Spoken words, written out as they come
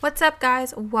What's up,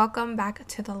 guys? Welcome back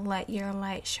to the Let Your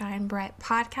Light Shine Bright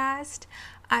podcast.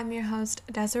 I'm your host,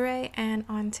 Desiree, and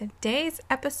on today's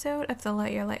episode of the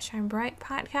Let Your Light Shine Bright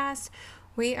podcast,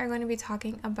 we are going to be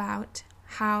talking about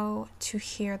how to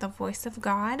hear the voice of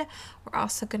God. We're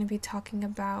also going to be talking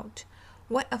about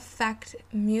what effect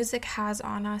music has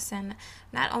on us, and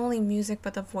not only music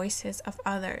but the voices of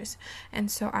others.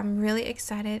 And so I'm really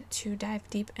excited to dive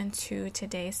deep into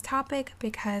today's topic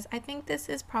because I think this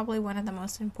is probably one of the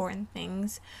most important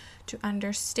things to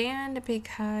understand,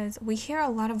 because we hear a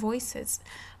lot of voices.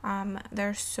 There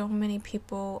are so many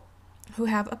people who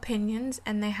have opinions,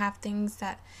 and they have things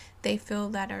that they feel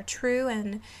that are true,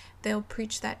 and they'll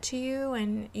preach that to you,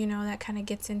 and that kind of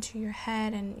gets into your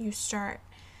head, and you start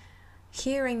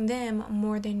hearing them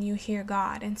more than you hear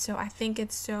God. And so I think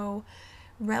it's so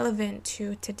relevant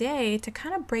to today to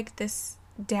kind of break this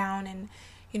down and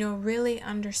really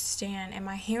understand, am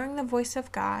I hearing the voice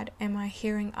of God? Am I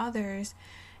hearing others?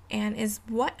 And is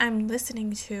what I'm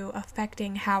listening to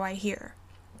affecting how I hear?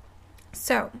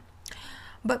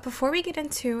 But before we get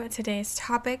into today's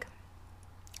topic,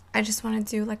 I just want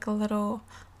to do like a little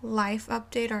life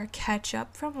update or catch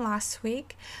up from last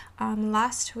week.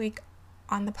 Last week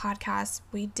on the podcast,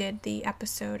 we did the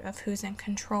episode of Who's in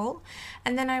Control.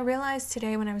 And then I realized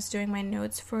today when I was doing my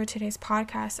notes for today's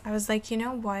podcast, I was like, you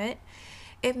know what?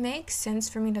 It makes sense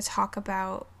for me to talk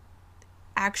about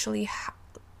actually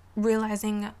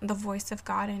realizing the voice of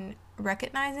God and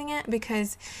recognizing it,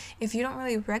 because if you don't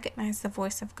really recognize the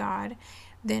voice of God,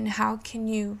 then how can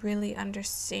you really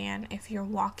understand if you're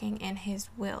walking in His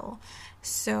will?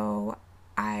 So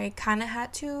I kind of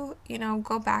had to,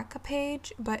 go back a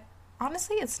page, but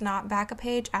honestly, it's not back a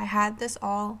page. I had this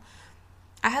whole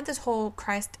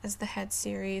Christ as the Head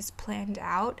series planned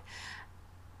out,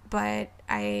 but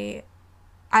I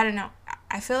don't know.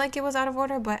 I feel like it was out of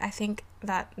order, but I think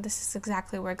that this is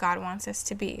exactly where God wants us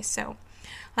to be. So,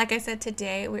 like I said,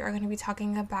 today we are going to be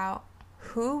talking about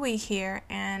who we hear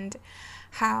and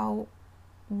how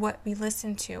what we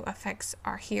listen to affects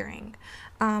our hearing.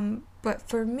 But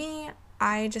for me,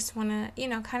 I just want to,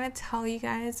 kind of tell you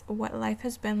guys what life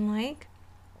has been like.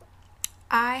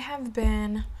 I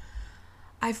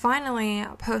finally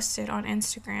posted on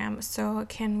Instagram, so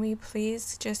can we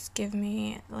please just give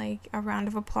me like a round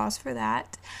of applause for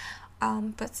that?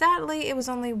 But sadly, it was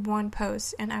only one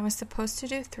post, and I was supposed to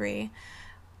do 3.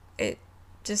 I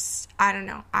don't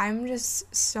know. I'm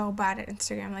just so bad at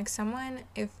Instagram. Like, someone,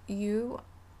 if you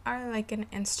are like an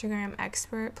Instagram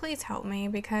expert, please help me,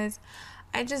 because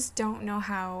I just don't know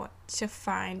how to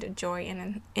find joy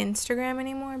in Instagram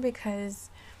anymore, because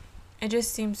it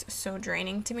just seems so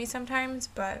draining to me sometimes.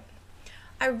 But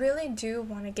I really do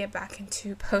want to get back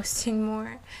into posting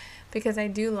more, because I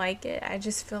do like it. I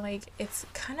just feel like it's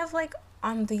kind of like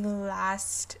on the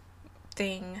last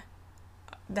thing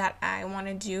that I want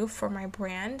to do for my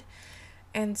brand.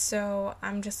 And so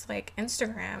I'm just like,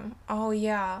 Instagram, oh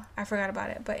yeah, I forgot about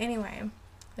it. But anyway,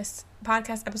 this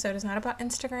podcast episode is not about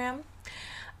Instagram.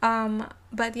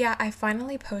 But yeah, I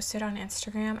finally posted on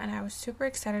Instagram, and I was super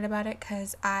excited about it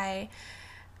because I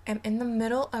am in the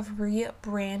middle of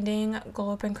rebranding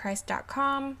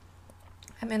glowupinChrist.com.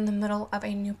 I'm in the middle of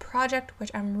a new project,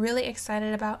 which I'm really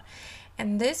excited about.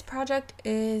 And this project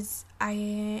is,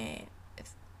 I'm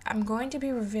going to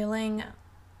be revealing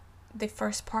the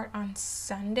first part on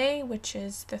Sunday, which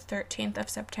is the 13th of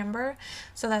September.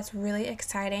 So that's really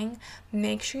exciting.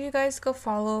 Make sure you guys go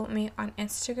follow me on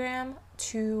Instagram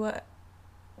to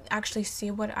actually see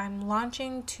what I'm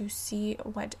launching, to see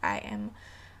what I am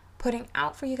putting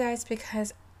out for you guys,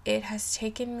 because it has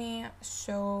taken me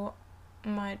so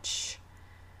much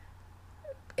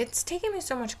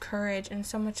courage and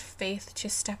so much faith to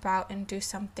step out and do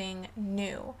something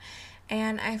new.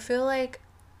 And I feel like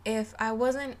if I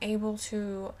wasn't able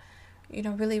to,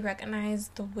 really recognize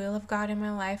the will of God in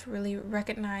my life, really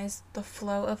recognize the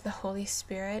flow of the Holy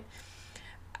Spirit,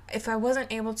 if I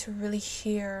wasn't able to really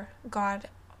hear God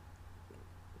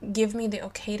give me the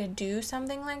okay to do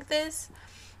something like this,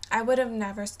 I would have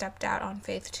never stepped out on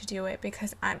faith to do it.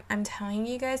 Because I'm telling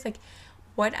you guys, like,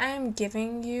 what I am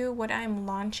giving you, what I'm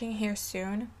launching here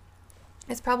soon,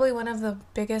 is probably one of the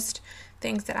biggest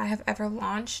things that I have ever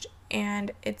launched.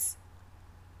 And it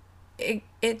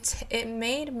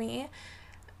made me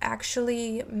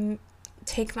actually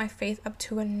take my faith up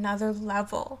to another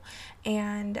level.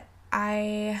 And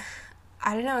I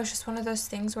don't know, it's just one of those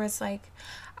things where it's like,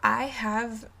 I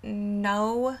have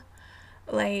no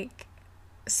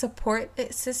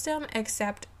support system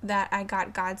except that I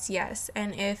got God's yes.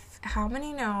 And how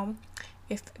many know,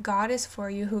 if God is for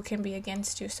you, who can be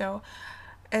against you? So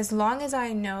as long as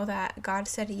I know that God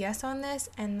said yes on this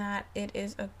and that it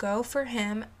is a go for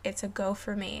him, it's a go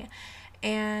for me.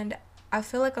 And I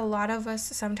feel like a lot of us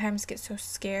sometimes get so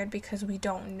scared because we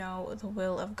don't know the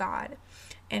will of God.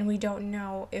 And we don't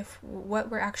know if what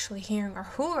we're actually hearing or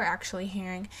who we're actually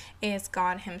hearing is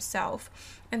God himself.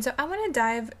 And so I want to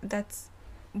dive, that's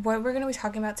what we're going to be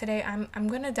talking about today. I'm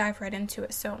going to dive right into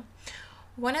it. So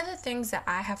one of the things that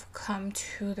I have come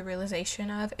to the realization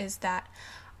of is that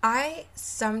I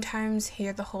sometimes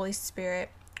hear the Holy Spirit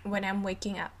when I'm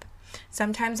waking up.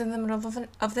 Sometimes in the middle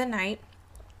of the night,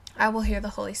 I will hear the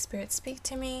Holy Spirit speak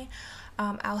to me.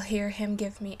 I'll hear him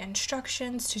give me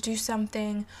instructions to do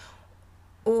something,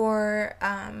 or,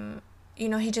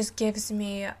 he just gives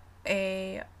me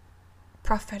a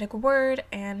prophetic word,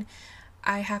 and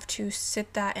I have to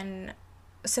sit that in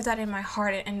my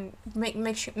heart and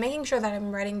making sure that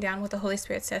I'm writing down what the Holy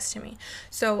Spirit says to me.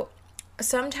 So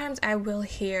sometimes I will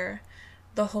hear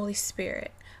the Holy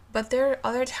Spirit, but there are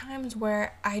other times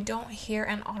where I don't hear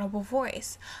an audible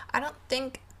voice. I don't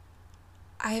think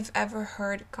I've ever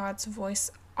heard God's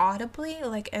voice audibly,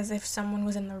 like as if someone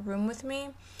was in the room with me.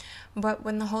 But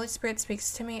when the Holy Spirit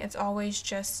speaks to me, it's always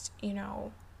just,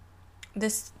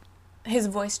 his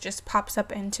voice just pops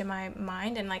up into my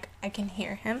mind, and like I can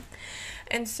hear him.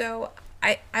 And so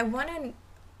I want to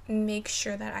make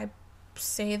sure that I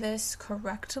say this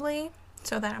correctly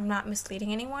so that I'm not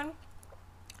misleading anyone.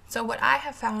 So what I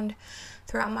have found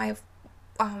throughout my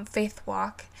faith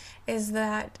walk is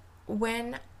that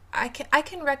when I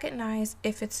can recognize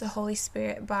if it's the Holy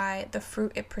Spirit by the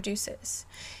fruit it produces.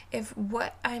 If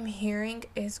what I'm hearing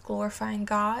is glorifying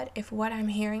God, if what I'm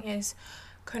hearing is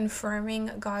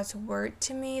confirming God's word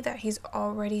to me that he's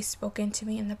already spoken to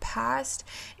me in the past,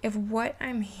 if what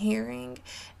I'm hearing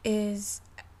is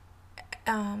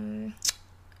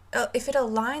if it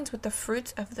aligns with the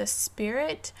fruits of the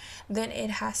Spirit, then it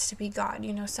has to be God.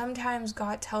 Sometimes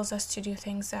God tells us to do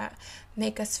things that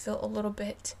make us feel a little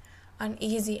bit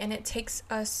uneasy, and it takes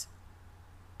us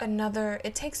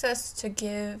to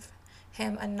give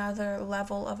him another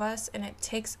level of us, and it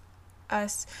takes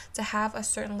us to have a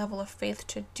certain level of faith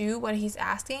to do what he's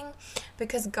asking,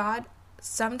 because God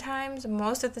sometimes,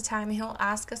 most of the time, he'll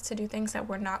ask us to do things that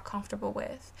we're not comfortable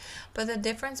with. But the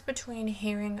difference between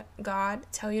hearing God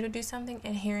tell you to do something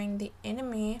and hearing the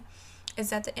enemy is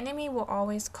that the enemy will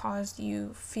always cause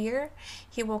you fear.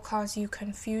 He will cause you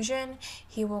confusion.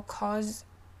 He will cause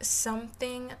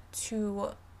something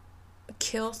to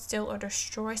kill, steal, or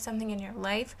destroy something in your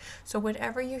life. So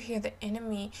whenever you hear the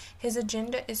enemy, his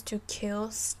agenda is to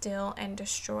kill, steal, and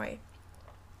destroy.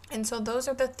 And so those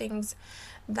are the things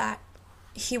that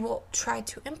he will try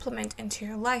to implement into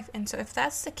your life. And so if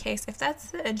that's the case, if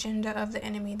that's the agenda of the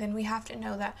enemy, then we have to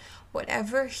know that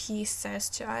whatever he says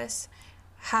to us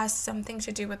has something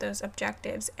to do with those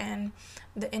objectives. And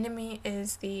the enemy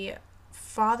is the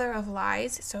father of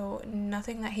lies, so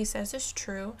nothing that he says is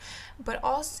true, but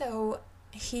also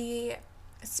he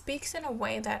speaks in a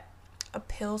way that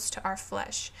appeals to our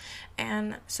flesh.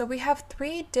 And so we have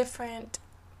three different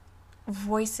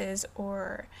voices,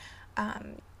 or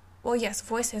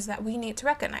voices that we need to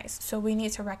recognize. So we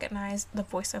need to recognize the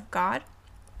voice of God,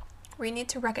 we need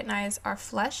to recognize our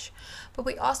flesh, but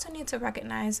we also need to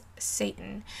recognize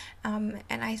Satan. And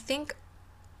I think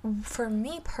for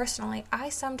me personally, I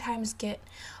sometimes get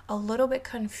a little bit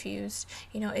confused.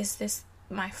 Is this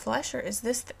my flesh or is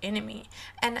this the enemy?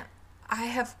 And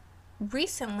I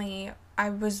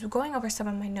was going over some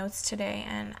of my notes today,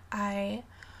 and I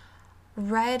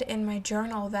read in my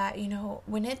journal that,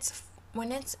 when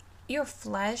it's your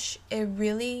flesh, it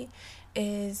really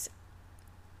is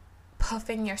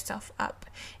puffing yourself up.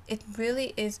 It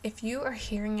really is. If you are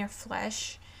hearing your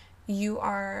flesh, you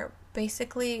are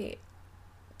basically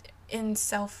in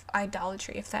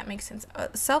self-idolatry, if that makes sense.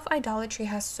 Self-idolatry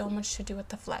has so much to do with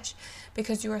the flesh,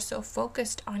 because you are so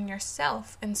focused on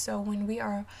yourself. And so when we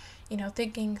are,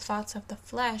 thinking thoughts of the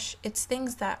flesh, it's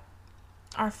things that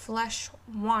our flesh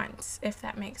wants, if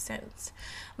that makes sense.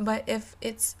 But if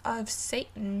it's of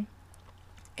Satan,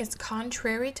 it's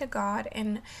contrary to God,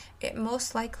 and it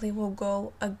most likely will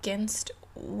go against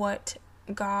what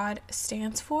God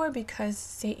stands for, because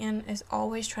Satan is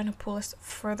always trying to pull us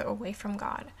further away from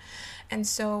God. And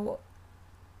so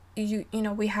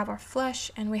we have our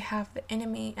flesh, and we have the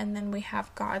enemy, and then we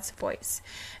have God's voice.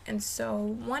 And so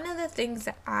one of the things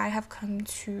that I have come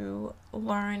to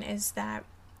learn is that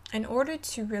in order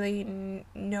to really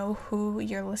know who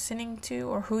you're listening to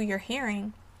or who you're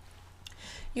hearing,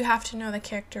 you have to know the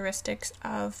characteristics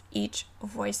of each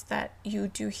voice that you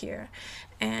do hear.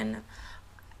 And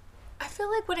I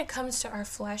feel like when it comes to our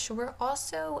flesh, we're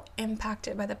also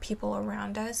impacted by the people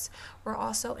around us. We're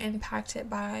also impacted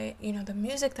by, the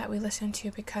music that we listen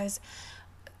to, because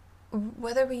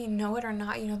whether we know it or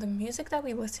not, the music that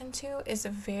we listen to is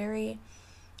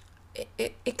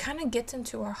it kind of gets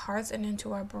into our hearts and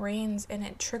into our brains, and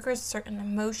it triggers certain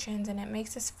emotions, and it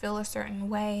makes us feel a certain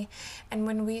way. And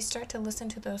when we start to listen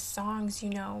to those songs,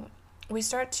 we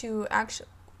start to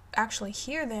actually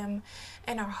hear them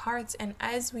in our hearts. And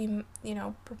as we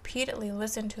repeatedly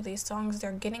listen to these songs,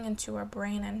 they're getting into our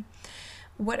brain, and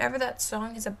whatever that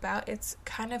song is about, it's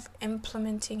kind of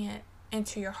implementing it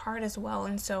into your heart as well.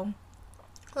 And so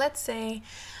let's say,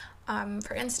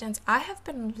 for instance, I have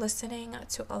been listening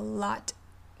to a lot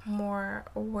more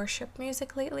worship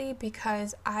music lately,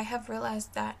 because I have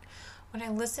realized that when I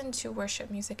listen to worship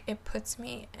music, it puts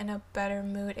me in a better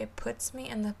mood. It puts me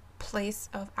in the place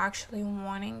of actually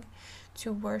wanting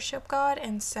to worship God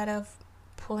instead of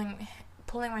pulling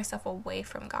myself away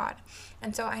from God.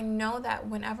 And so I know that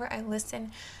whenever I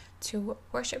listen to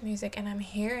worship music and I'm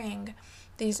hearing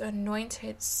these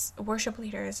anointed worship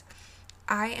leaders,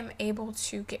 I am able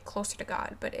to get closer to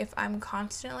God. But if I'm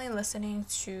constantly listening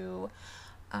to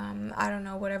I don't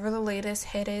know, whatever the latest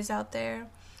hit is out there,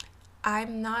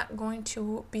 I'm not going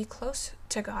to be close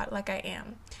to God like I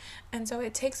am. And so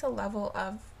it takes a level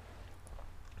of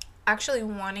actually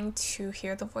wanting to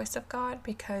hear the voice of God,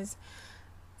 because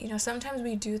sometimes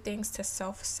we do things to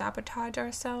self-sabotage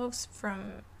ourselves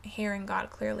from hearing God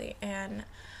clearly. And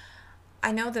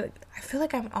I know that I feel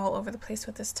like I'm all over the place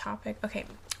with this topic. Okay,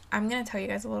 I'm going to tell you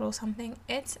guys a little something.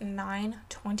 It's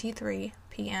 9:23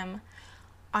 p.m.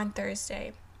 on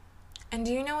Thursday. And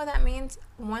do you know what that means?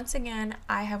 Once again,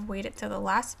 I have waited till the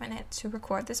last minute to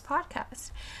record this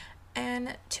podcast.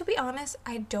 And to be honest,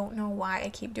 I don't know why I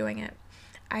keep doing it.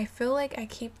 I feel like I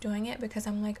keep doing it because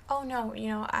I'm like, oh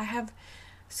no, I have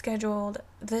scheduled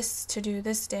this to do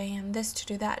this day and this to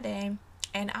do that day,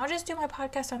 and I'll just do my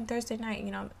podcast on Thursday night,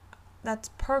 that's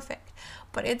perfect.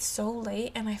 But it's so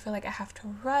late, and I feel like I have to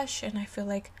rush, and I feel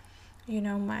like,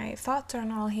 my thoughts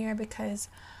aren't all here, because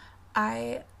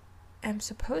I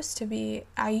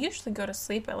usually go to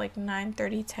sleep at like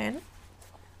 9:30, 10,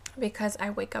 because I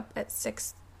wake up at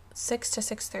 6 to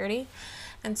 6:30,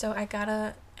 and so I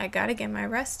gotta get my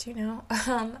rest,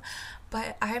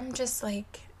 but I'm just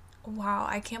like, wow,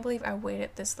 I can't believe I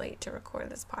waited this late to record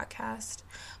this podcast.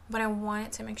 But I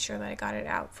wanted to make sure that I got it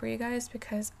out for you guys,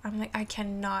 because I'm like, I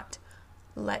cannot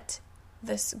let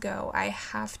this go. I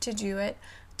have to do it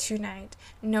tonight.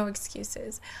 No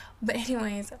excuses. But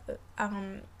anyways,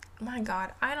 my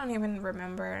God, I don't even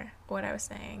remember what I was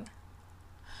saying.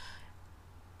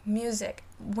 Music.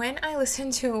 When I listen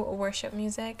to worship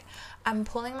music, I'm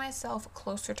pulling myself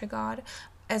closer to God,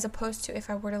 as opposed to if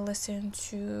I were to listen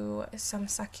to some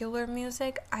secular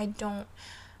music, I don't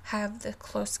have the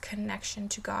close connection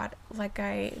to God like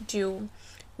I do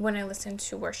when I listen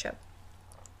to worship.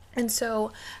 And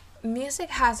so music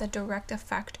has a direct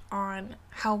effect on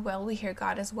how well we hear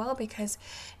God as well, because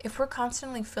if we're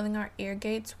constantly filling our ear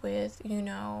gates with,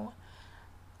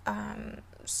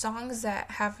 songs that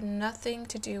have nothing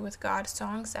to do with God,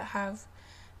 songs that have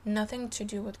nothing to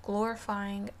do with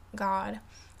glorifying God,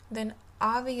 then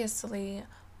obviously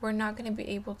we're not going to be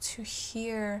able to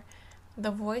hear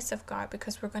the voice of God,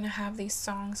 because we're going to have these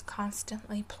songs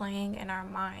constantly playing in our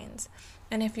minds.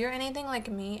 And if you're anything like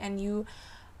me and you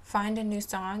find a new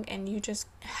song and you just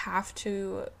have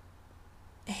to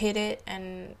hit it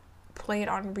and play it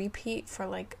on repeat for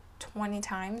like 20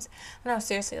 times. No,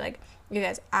 seriously, like, you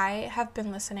guys, I have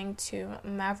been listening to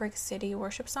Maverick City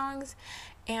worship songs,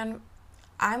 and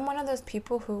I'm one of those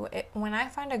people who, when I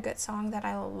find a good song that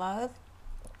I love,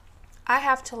 I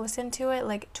have to listen to it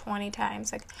like 20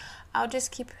 times. Like, I'll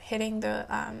just keep hitting the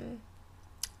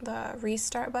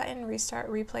replay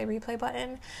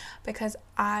button, because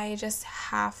I just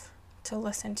have to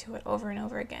listen to it over and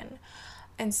over again.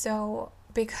 And so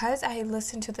because I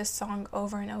listen to this song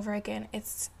over and over again,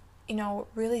 it's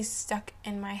really stuck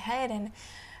in my head. And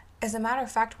as a matter of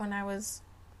fact, when I was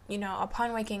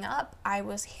upon waking up, I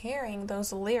was hearing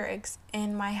those lyrics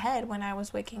in my head when I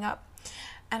was waking up.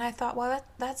 And I thought, well,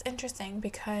 that's interesting,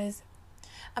 because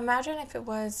imagine if it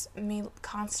was me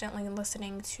constantly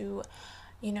listening to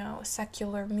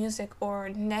secular music, or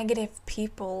negative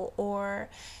people, or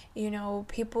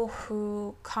people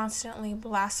who constantly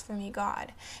blaspheme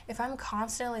God. If I'm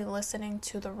constantly listening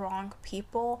to the wrong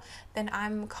people, then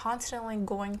I'm constantly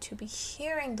going to be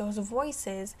hearing those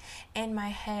voices in my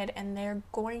head, and they're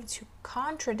going to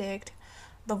contradict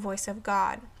the voice of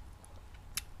God.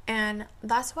 And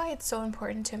that's why it's so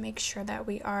important to make sure that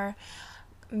we are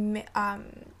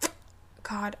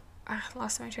I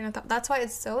lost my train of thought. That's why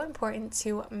it's so important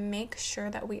to make sure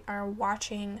that we are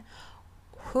watching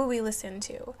who we listen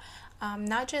to.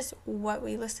 Not just what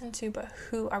we listen to, but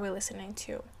who are we listening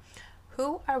to?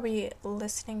 Who are we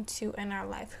listening to in our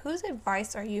life? Whose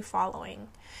advice are you following?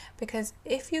 Because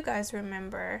if you guys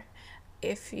remember,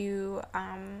 if you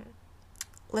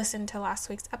listened to last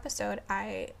week's episode,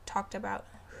 I talked about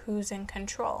who's in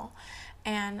control.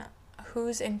 And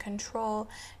who's in control,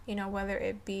 whether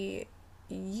it be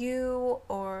you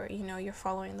or, you're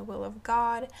following the will of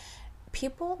God,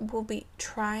 people will be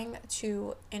trying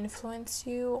to influence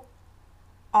you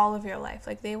all of your life.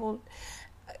 Like they will,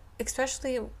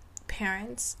 especially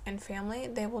parents and family,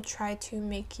 they will try to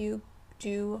make you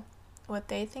do what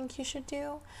they think you should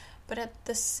do. But at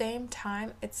the same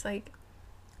time, it's like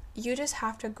you just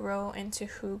have to grow into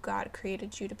who God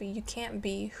created you to be. You can't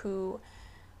be who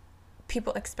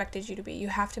people expected you to be. You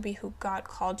have to be who God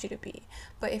called you to be.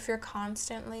 But if you're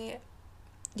constantly,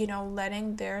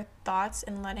 letting their thoughts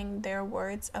and letting their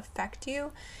words affect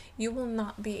you, you will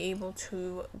not be able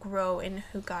to grow in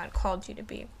who God called you to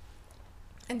be.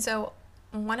 And so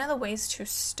one of the ways to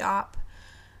stop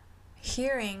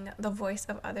hearing the voice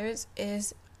of others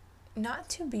is not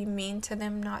to be mean to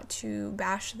them, not to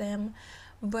bash them,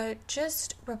 but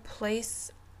just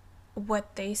replace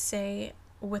what they say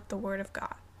with the word of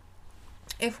God.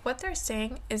 If what they're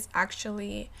saying is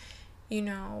actually,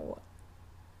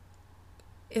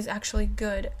 is actually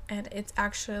good and it's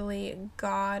actually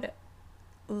God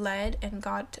led and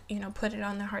God, put it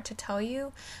on their heart to tell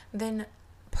you, then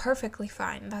perfectly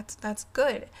fine. That's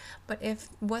good. But if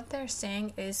what they're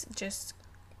saying is just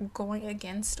going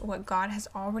against what God has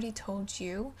already told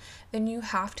you, then you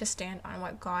have to stand on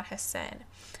what God has said.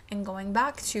 And going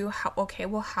back to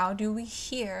how do we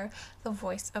hear the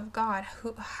voice of God?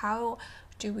 How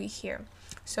do we hear?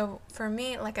 So for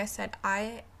me, like I said,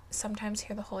 I sometimes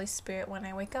hear the Holy Spirit when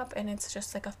I wake up, and it's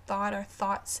just like a thought or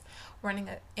thoughts running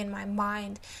in my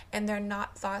mind, and they're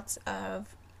not thoughts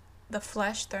of the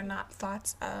flesh, they're not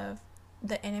thoughts of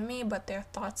the enemy, but they're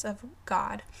thoughts of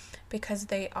God, because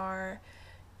they are,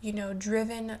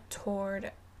 driven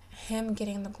toward Him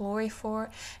getting the glory for,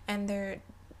 and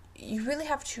you really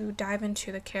have to dive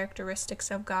into the characteristics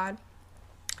of God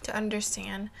to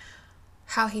understand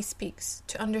how He speaks,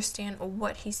 to understand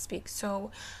what He speaks. So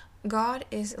God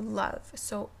is love.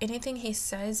 So anything He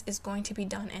says is going to be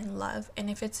done in love. And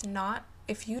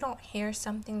if you don't hear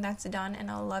something that's done in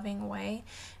a loving way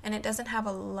and it doesn't have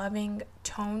a loving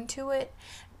tone to it,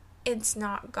 it's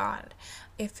not God.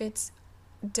 If it's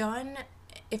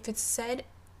said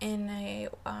in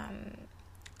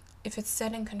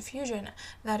confusion,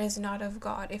 that is not of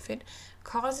God. If it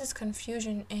causes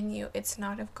confusion in you, it's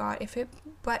not of God. If it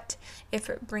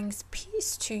brings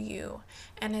peace to you,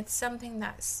 and it's something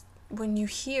that's, when you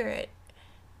hear it,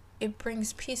 it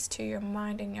brings peace to your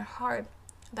mind and your heart,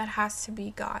 that has to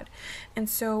be God. And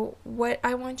so what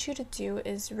I want you to do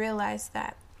is realize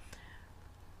that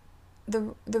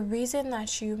the reason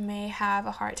that you may have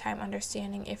a hard time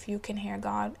understanding if you can hear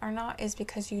God or not is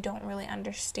because you don't really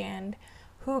understand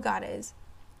who God is.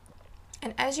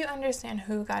 And as you understand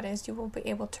who God is, you will be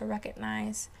able to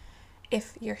recognize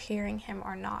if you're hearing Him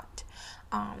or not.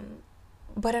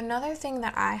 But another thing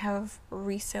that I have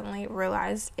recently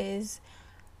realized is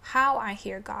how I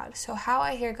hear God. So how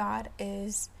I hear God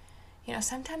is,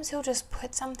 sometimes He'll just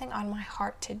put something on my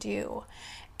heart to do.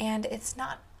 And it's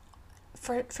not,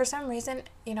 for some reason,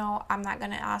 I'm not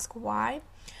going to ask why,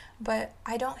 but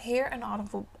I don't hear an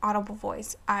audible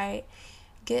voice. I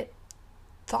get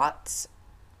thoughts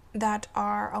that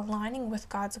are aligning with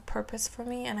God's purpose for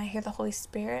me, and I hear the Holy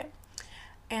Spirit.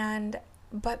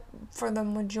 But for the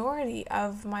majority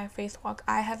of my faith walk,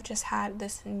 I have just had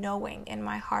this knowing in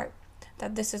my heart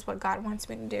that this is what God wants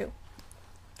me to do.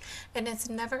 And it's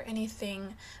never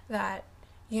anything that,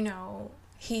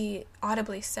 He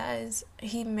audibly says.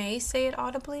 He may say it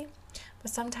audibly,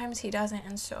 but sometimes He doesn't.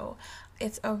 And so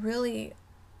it's really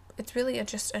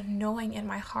just a knowing in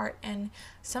my heart. And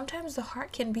sometimes the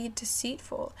heart can be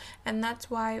deceitful. And that's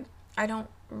why I don't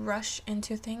rush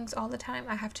into things all the time.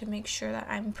 I have to make sure that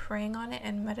I'm praying on it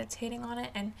and meditating on it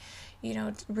and,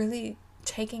 really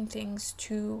taking things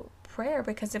to prayer,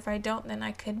 because if I don't, then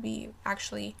I could be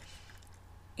actually,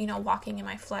 walking in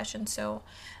my flesh. And so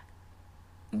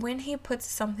when He puts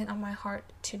something on my heart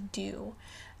to do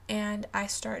and I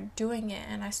start doing it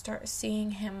and I start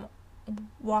seeing Him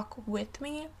walk with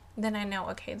me, then I know,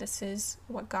 okay, this is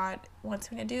what God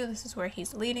wants me to do. This is where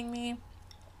He's leading me.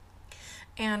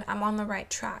 And I'm on the right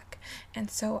track.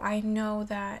 And so I know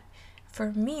that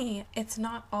for me, it's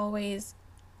not always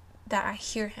that I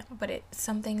hear him, but it's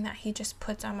something that he just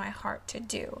puts on my heart to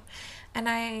do. And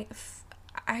I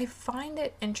find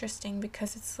it interesting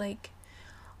because it's like,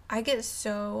 I get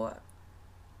so,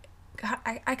 God,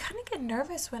 I kind of get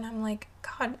nervous when I'm like,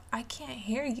 God, I can't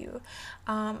hear you.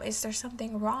 Is there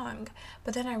something wrong?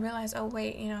 But then I realize, oh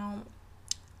wait,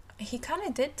 he kind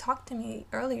of did talk to me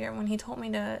earlier when he told me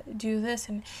to do this,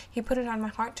 and he put it on my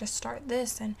heart to start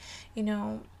this, and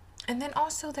and then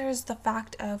also there's the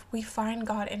fact of we find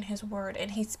God in his word,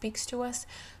 and he speaks to us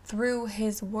through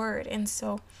his word. And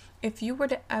so if you were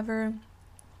to ever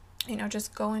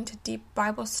just go into deep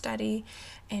Bible study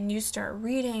and you start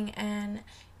reading and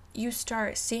you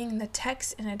start seeing the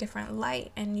text in a different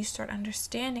light, and you start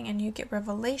understanding, and you get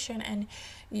revelation, and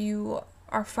you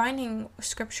are finding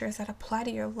scriptures that apply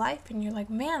to your life, and you're like,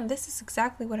 man, this is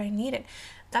exactly what I needed.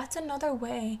 That's another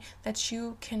way that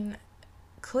you can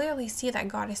clearly see that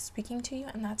God is speaking to you,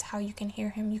 and that's how you can hear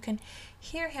him. You can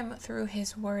hear him through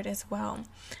his word as well.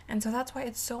 And so that's why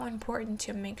it's so important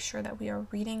to make sure that we are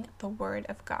reading the word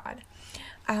of God.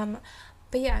 But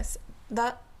yes,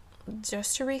 that,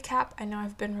 just to recap, I know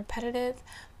I've been repetitive,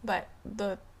 but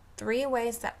the 3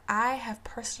 ways that I have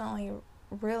personally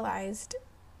realized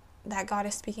that God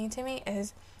is speaking to me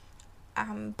is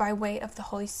by way of the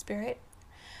Holy Spirit,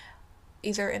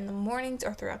 either in the mornings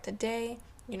or throughout the day.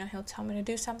 He'll tell me to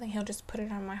do something. He'll just put it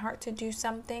on my heart to do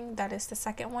something. That is the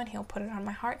second one. He'll put it on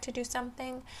my heart to do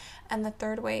something. And the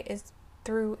third way is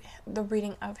through the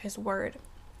reading of his word.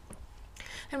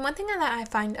 And one thing that I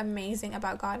find amazing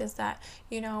about God is that,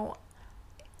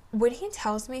 when he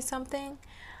tells me something,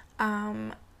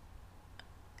 and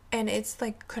it's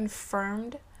like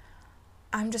confirmed,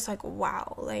 I'm just like,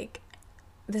 wow, like,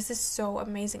 this is so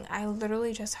amazing. I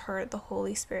literally just heard the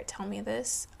Holy Spirit tell me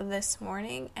this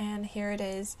morning, and here it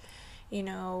is,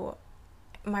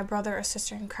 my brother or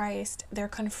sister in Christ, they're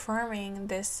confirming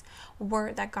this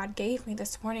word that God gave me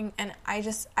this morning. And I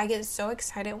get so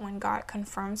excited when God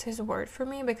confirms his word for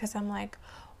me, because I'm like,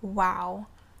 wow,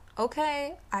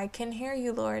 okay, I can hear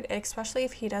you, Lord. Especially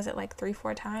if he does it like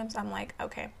 3-4 times, I'm like,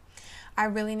 okay, I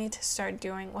really need to start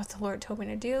doing what the Lord told me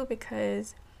to do,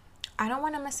 because I don't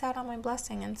want to miss out on my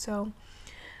blessing. And so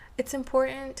it's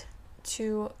important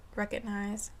to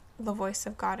recognize the voice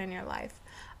of God in your life.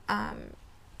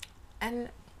 And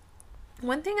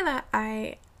one thing that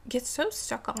I get so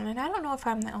stuck on, and I don't know if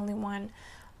I'm the only one,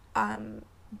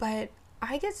 but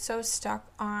I get so stuck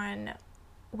on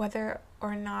whether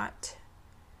or not,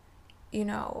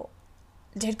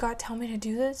 did God tell me to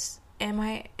do this? Am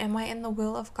I in the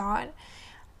will of God?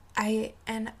 I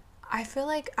feel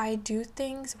like I do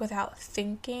things without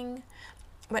thinking,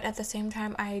 but at the same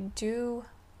time, I do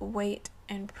wait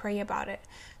and pray about it.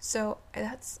 So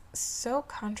that's so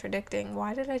contradicting.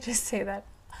 Why did I just say that?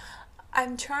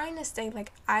 I'm trying to say,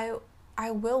 like, I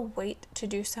will wait to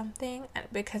do something,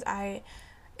 because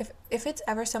if it's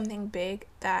ever something big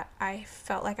that I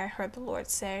felt like I heard the Lord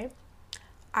say,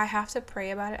 I have to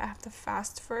pray about it. I have to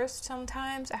fast first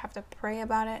sometimes. I have to pray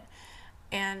about it,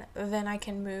 and then I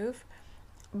can move.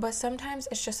 But sometimes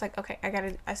it's just like, okay,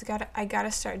 I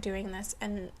gotta start doing this.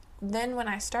 And then when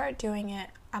I start doing it,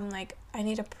 I'm like, I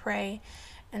need to pray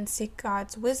and seek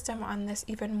God's wisdom on this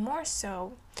even more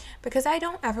so, because I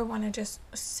don't ever want to just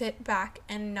sit back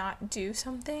and not do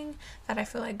something that I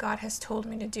feel like God has told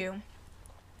me to do.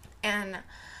 And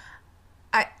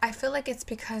I feel like it's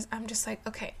because I'm just like,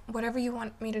 okay, whatever you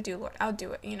want me to do, Lord, I'll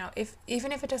do it.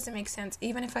 Even if it doesn't make sense,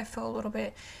 even if I feel a little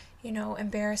bit,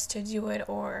 embarrassed to do it,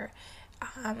 or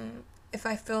if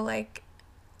I feel like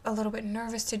a little bit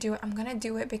nervous to do it, I'm gonna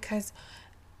do it, because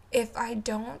if I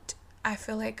don't, I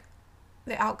feel like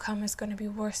the outcome is going to be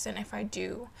worse than if I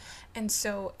do. And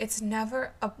so it's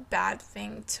never a bad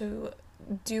thing to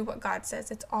do what God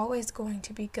says. It's always going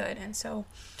to be good. And so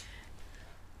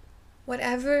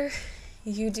whatever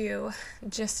you do,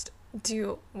 just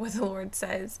do what the Lord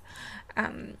says.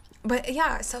 But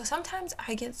yeah, so sometimes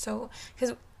I get so,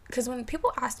 because when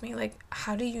people ask me, like,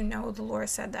 how do you know the Lord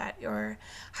said that, or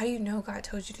how do you know God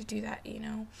told you to do that,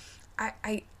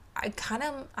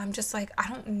 I'm just like, I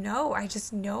don't know. I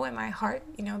just know in my heart,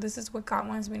 this is what God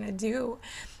wants me to do.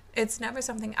 It's never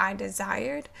something I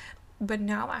desired, but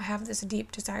now I have this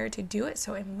deep desire to do it,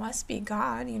 so it must be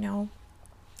God.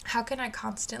 How can I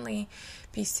constantly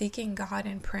be seeking God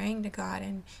and praying to God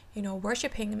and,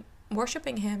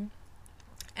 worshiping him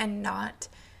and not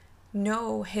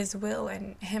know his will,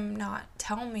 and him not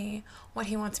tell me what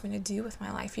he wants me to do with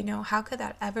my life? How could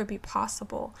that ever be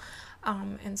possible?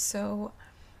 And so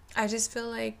I just feel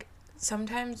like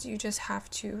sometimes you just have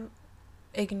to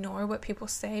ignore what people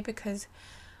say, because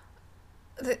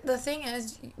the thing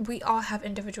is, we all have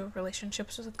individual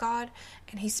relationships with God,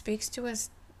 and he speaks to us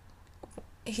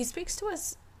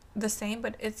the same,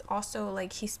 but it's also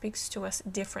like he speaks to us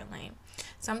differently.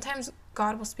 Sometimes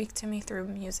God will speak to me through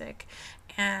music,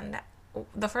 and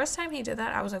the first time he did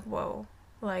that, I was like, whoa,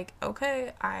 like,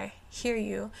 okay, I hear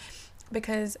you.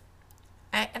 Because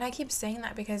I keep saying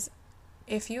that because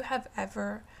if you have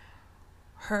ever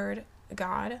heard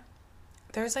God,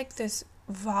 there's like this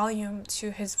volume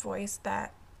to his voice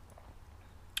that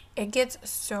it gets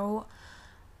so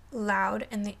loud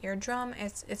in the eardrum.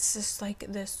 It's just like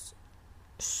this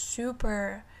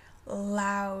super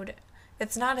loud.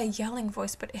 It's not a yelling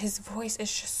voice, but his voice is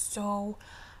just so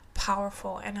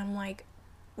powerful, and I'm like,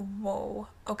 whoa,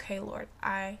 okay, Lord,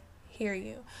 I hear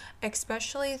you.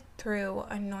 Especially through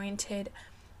anointed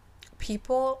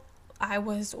people. I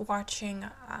was watching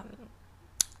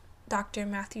Dr.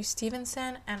 Matthew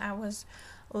Stevenson, and I was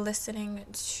listening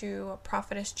to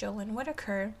Prophetess Jolyn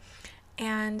Whitaker,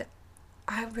 and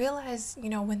I realized,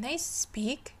 when they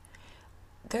speak,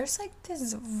 there's like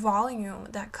this volume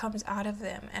that comes out of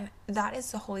them, and that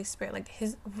is the Holy Spirit. Like,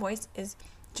 his voice is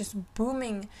just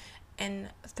booming and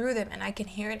through them, and I can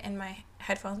hear it in my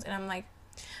headphones, and I'm like,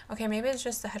 okay, maybe it's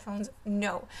just the headphones.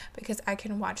 No, because I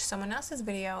can watch someone else's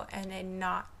video and it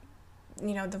not,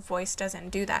 the voice doesn't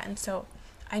do that. And so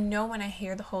I know when I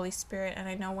hear the Holy Spirit, and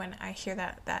I know when I hear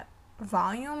that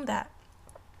volume, that,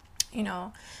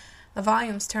 the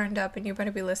volume's turned up and you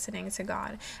better be listening to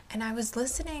God. And I was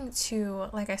listening to,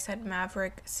 like I said,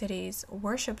 Maverick City's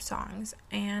worship songs,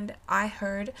 and I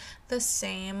heard the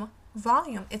same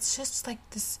volume. It's just like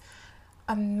this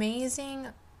amazing,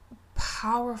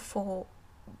 powerful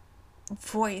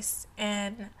voice,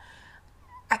 and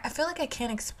I feel like I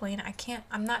can't explain it.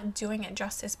 I'm not doing it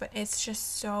justice, but it's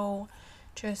just so,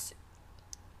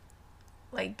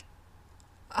 like,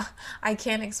 I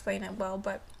can't explain it well,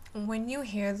 but when you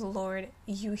hear the Lord,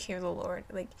 you hear the Lord.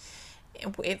 Like,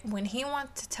 when he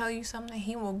wants to tell you something,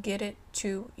 he will get it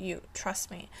to you.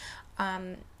 Trust me.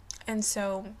 And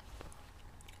so,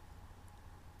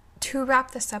 to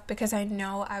wrap this up, because I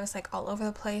know I was like all over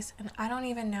the place, and I don't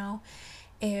even know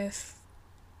if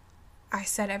I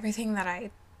said everything that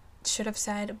I should have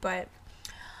said, but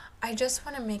I just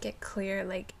want to make it clear,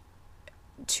 like,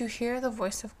 to hear the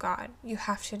voice of God, you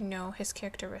have to know his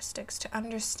characteristics. To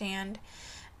understand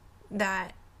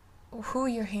that who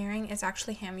you're hearing is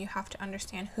actually him, you have to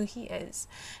understand who he is.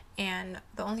 And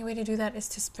the only way to do that is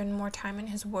to spend more time in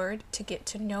his word, to get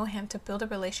to know him, to build a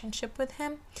relationship with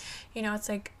him. It's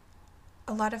like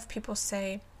a lot of people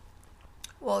say,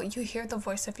 well, you hear the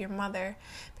voice of your mother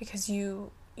because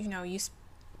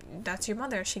that's your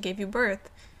mother, she gave you birth.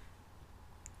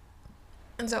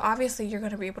 And so obviously you're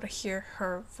going to be able to hear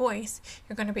her voice.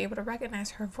 You're going to be able to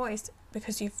recognize her voice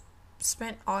because you've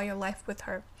spent all your life with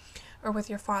her, or with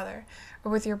your father,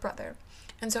 or with your brother.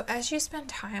 And so as you spend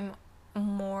time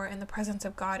more in the presence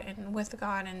of God and with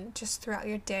God, and just throughout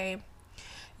your day,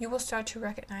 you will start to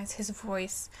recognize his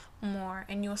voice more,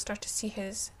 and you will start to see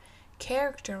his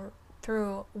character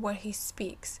through what he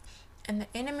speaks. And the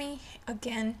enemy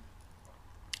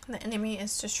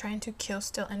is just trying to kill,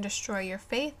 steal, and destroy your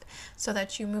faith so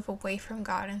that you move away from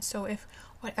God. And so if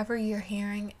whatever you're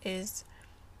hearing is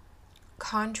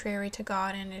contrary to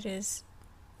God, and it is,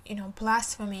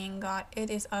 blaspheming God, it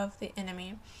is of the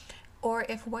enemy. Or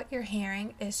if what you're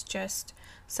hearing is just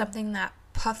something that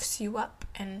puffs you up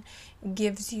and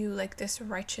gives you like this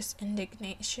righteous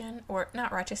indignation, or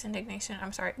not righteous indignation,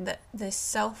 I'm sorry, the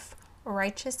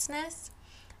self-righteousness,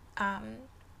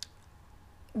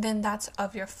 then that's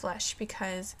of your flesh,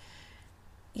 because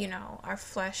our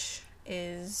flesh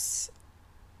that's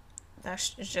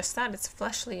just that, it's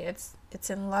fleshly, it's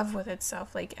in love with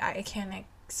itself. Like, I can't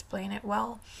explain it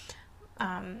well.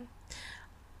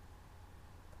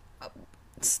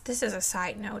 This is a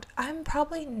side note. I'm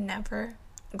probably never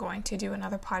going to do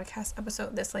another podcast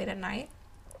episode this late at night,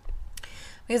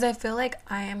 because I feel like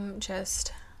I am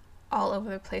just all over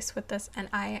the place with this, and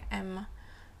I am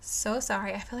so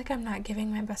sorry. I feel like I'm not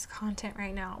giving my best content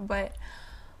right now, but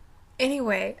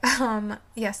anyway,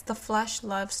 yes, the flesh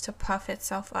loves to puff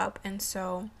itself up, and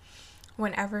so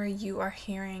whenever you are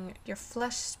hearing your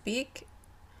flesh speak,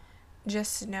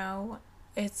 just know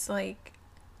it's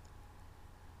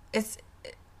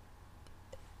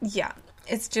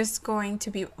just going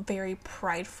to be very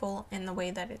prideful in the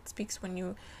way that it speaks when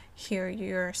you hear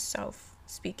yourself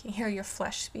speaking, hear your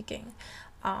flesh speaking.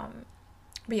 But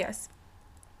yes,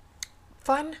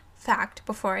 fun fact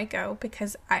before I go,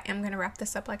 because I am going to wrap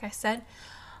this up. Like I said,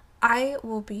 I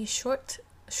will be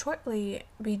shortly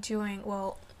be doing,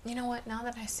 well, you know what, now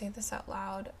that I say this out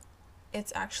loud,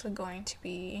 it's actually going to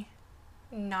be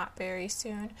not very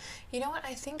soon. You know what?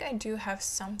 I think I do have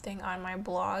something on my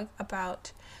blog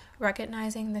about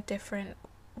recognizing the different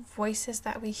voices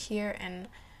that we hear and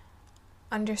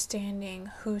understanding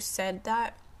who said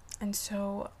that. And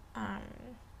so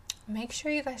make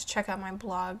sure you guys check out my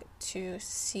blog to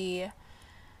see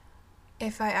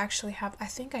if I actually have, I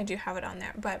think I do have it on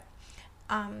there. But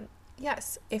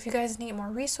yes, if you guys need more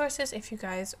resources, if you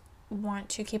guys want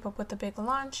to keep up with the big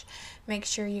launch, make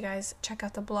sure you guys check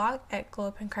out the blog at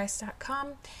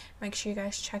glowupinchrist.com. Make sure you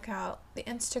guys check out the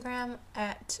Instagram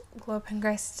at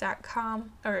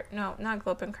glowupinchrist.com, or no, not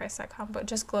glowupinchrist.com, but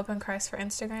just glowupinchrist for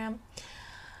Instagram.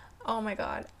 Oh my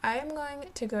god, I am going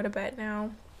to go to bed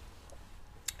now.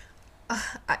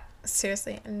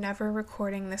 Seriously, never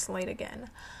recording this late again.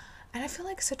 And I feel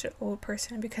like such an old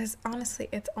person because honestly,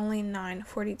 it's only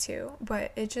 9:42,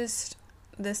 but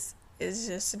this is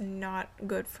just not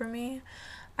good for me.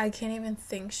 I can't even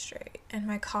think straight, and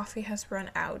my coffee has run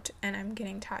out, and I'm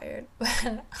getting tired.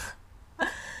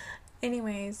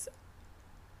 Anyways,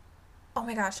 oh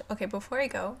my gosh, okay, before I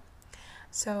go,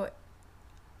 so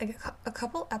a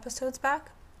couple episodes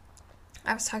back,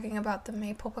 I was talking about the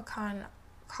maple pecan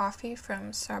coffee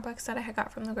from Starbucks that I had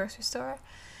got from the grocery store,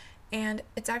 and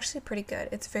it's actually pretty good.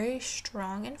 It's very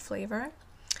strong in flavor,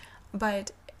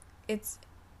 but it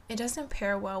doesn't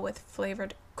pair well with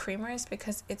flavored creamers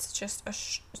because it's just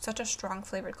such a strong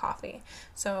flavored coffee.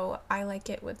 So I like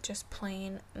it with just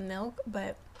plain milk,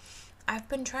 but I've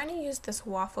been trying to use this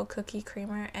waffle cookie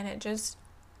creamer, and it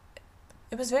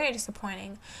was very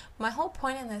disappointing. My whole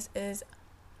point in this is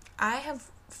I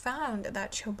have found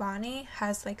that Chobani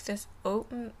has like this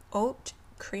oat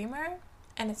creamer,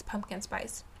 and it's pumpkin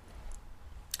spice.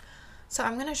 So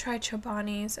I'm going to try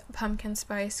Chobani's pumpkin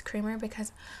spice creamer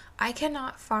because I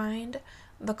cannot find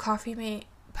the Coffee Mate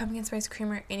pumpkin spice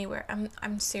creamer anywhere.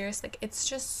 I'm serious, like it's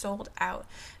just sold out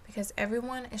because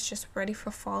everyone is just ready for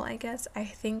fall, I guess. I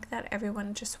think that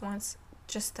everyone just wants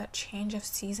just that change of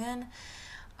season.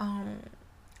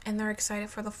 And they're excited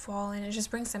for the fall, and it just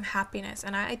brings them happiness.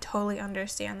 And I totally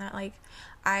understand that. Like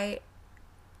I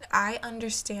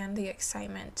understand the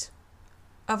excitement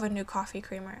of a new coffee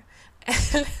creamer.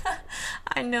 And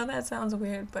I know that sounds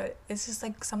weird, but it's just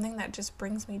like something that just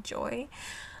brings me joy.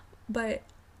 But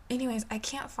anyways, I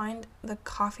can't find the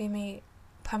Coffee Mate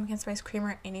pumpkin spice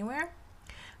creamer anywhere.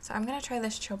 So I'm going to try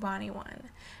this Chobani one.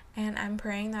 And I'm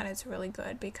praying that it's really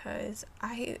good because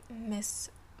I miss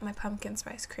my pumpkin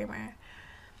spice creamer.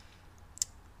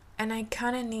 And I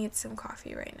kind of need some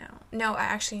coffee right now. No, I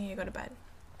actually need to go to bed.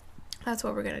 That's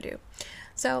what we're going to do.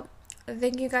 So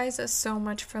thank you guys so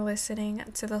much for listening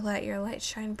to the Let Your Light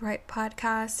Shine Bright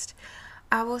podcast.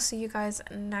 I will see you guys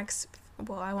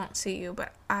I won't see you,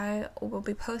 but I will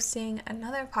be posting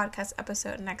another podcast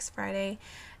episode next Friday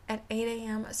at 8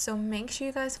 a.m. So make sure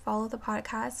you guys follow the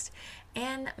podcast,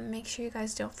 and make sure you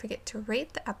guys don't forget to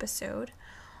rate the episode.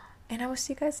 And I will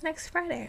see you guys next Friday.